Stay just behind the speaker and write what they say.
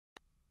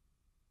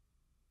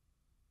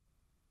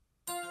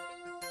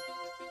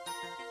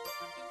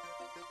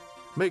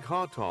Make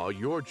Hautau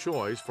your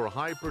choice for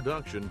high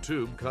production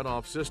tube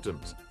cutoff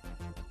systems.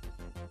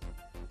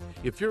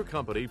 If your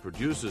company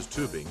produces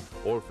tubing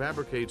or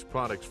fabricates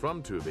products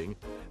from tubing,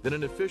 then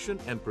an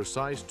efficient and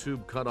precise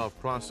tube cutoff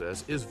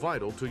process is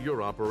vital to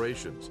your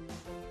operations.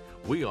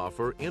 We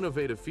offer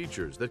innovative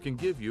features that can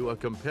give you a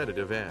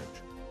competitive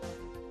edge.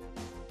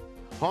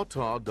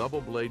 Hautau double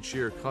blade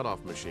shear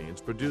cutoff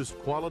machines produce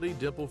quality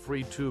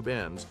dimple-free tube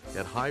ends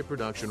at high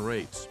production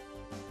rates.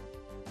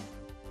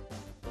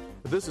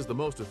 This is the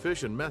most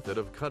efficient method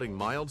of cutting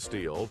mild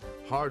steel,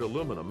 hard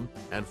aluminum,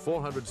 and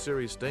 400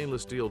 series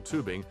stainless steel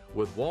tubing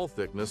with wall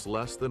thickness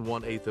less than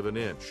 1/8 of an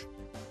inch.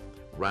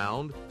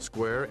 Round,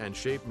 square, and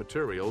shaped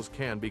materials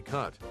can be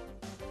cut.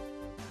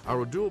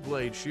 Our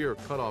dual-blade shear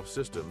cutoff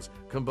systems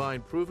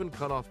combine proven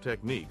cutoff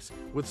techniques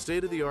with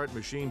state-of-the-art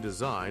machine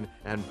design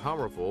and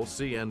powerful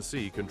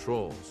CNC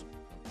controls.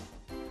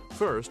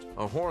 First,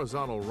 a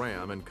horizontal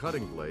ram and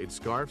cutting blade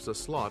scarfs a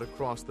slot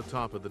across the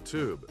top of the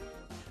tube.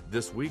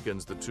 This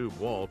weakens the tube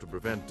wall to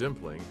prevent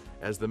dimpling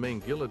as the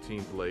main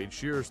guillotine blade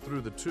shears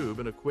through the tube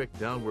in a quick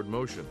downward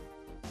motion.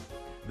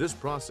 This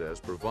process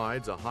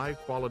provides a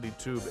high-quality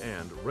tube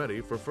end ready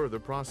for further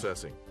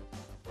processing.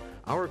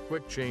 Our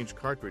quick-change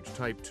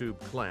cartridge-type tube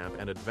clamp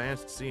and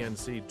advanced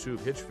CNC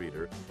tube hitch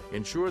feeder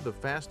ensure the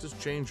fastest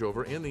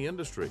changeover in the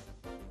industry.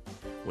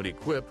 When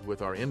equipped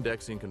with our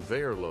indexing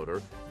conveyor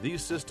loader,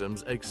 these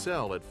systems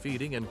excel at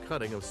feeding and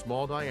cutting of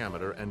small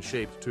diameter and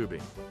shaped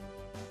tubing.